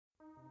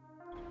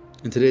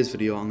In today's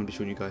video, I'm going to be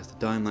showing you guys the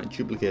Dying Light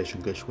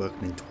duplication glitch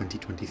working in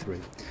 2023.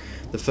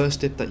 The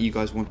first tip that you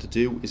guys want to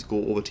do is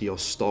go over to your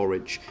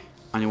storage,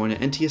 and you want to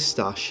enter your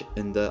stash,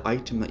 and the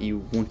item that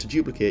you want to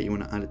duplicate, you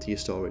want to add it to your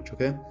storage,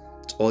 okay?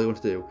 That's all you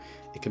want to do.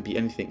 It can be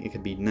anything. It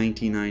can be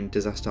 99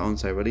 disaster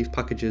on-site relief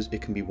packages,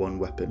 it can be one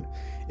weapon,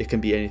 it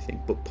can be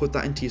anything, but put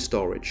that into your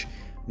storage.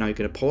 Now you're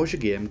going to pause your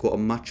game, go to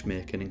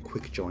matchmaking and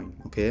quick join,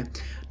 okay?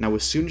 Now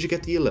as soon as you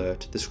get the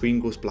alert, the screen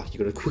goes black,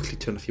 you're going to quickly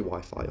turn off your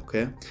Wi-Fi,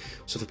 okay?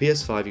 So for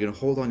PS5, you're going to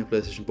hold on your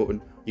PlayStation button,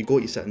 you go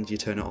to your settings, you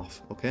turn it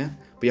off, okay?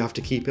 But you have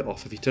to keep it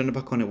off. If you turn it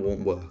back on, it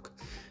won't work.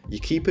 You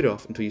keep it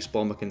off until you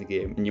spawn back in the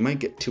game, and you might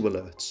get 2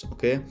 alerts,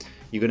 okay?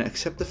 You're going to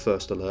accept the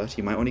first alert,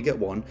 you might only get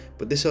 1,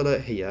 but this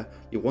alert here,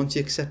 once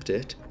you accept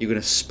it, you're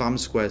going to spam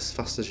square as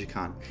fast as you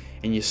can,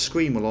 and your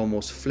screen will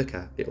almost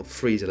flicker, it'll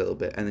freeze a little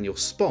bit, and then you'll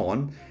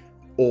spawn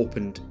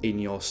opened in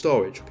your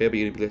storage, okay, but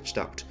you're going to be glitched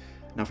out.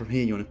 Now from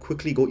here you want to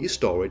quickly go to your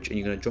storage and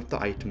you're going to drop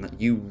the item that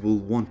you will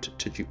want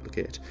to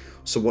duplicate.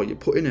 So what you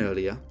put in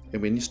earlier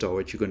in your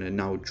storage, you're going to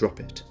now drop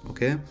it,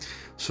 okay?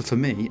 So for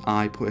me,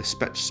 I put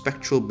a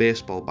spectral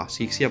baseball bat. So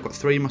you can see I've got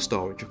 3 in my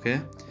storage,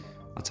 okay?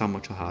 That's how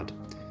much I had.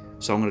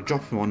 So I'm going to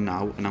drop one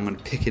now and I'm going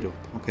to pick it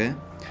up, okay?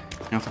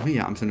 Now from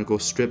here, I'm just going to go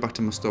straight back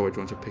to my storage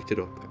once I picked it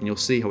up, and you'll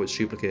see how it's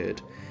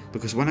duplicated.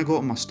 Because when I go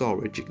to my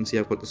storage, you can see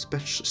I've got the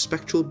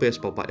spectral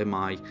baseball bat in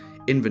my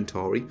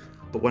inventory,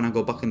 but when I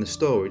go back in the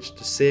storage,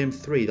 the same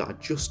 3 that I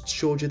just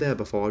showed you there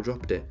before I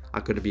dropped it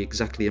are going to be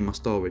exactly in my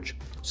storage.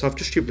 So I've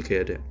just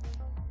duplicated it.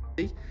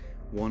 See?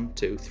 1,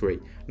 2, 3.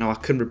 Now I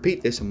can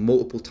repeat this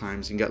multiple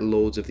times and get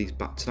loads of these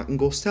bats, and I can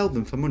go sell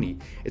them for money.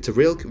 It's a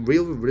really cool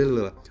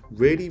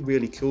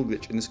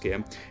glitch in this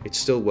game. It's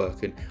still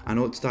working. I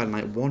know it's Dying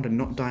Light 1 and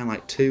not Dying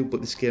Light 2,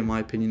 but this game, in my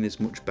opinion, is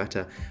much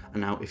better.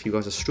 And now, if you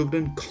guys are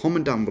struggling,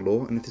 comment down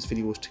below, and if this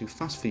video was too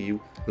fast for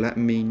you, let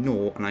me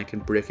know, and I can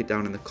break it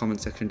down in the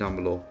comment section down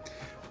below.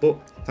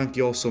 But thank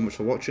you all so much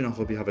for watching. I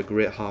hope you have a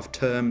great half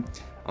term.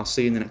 I'll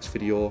see you in the next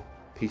video.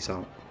 Peace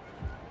out.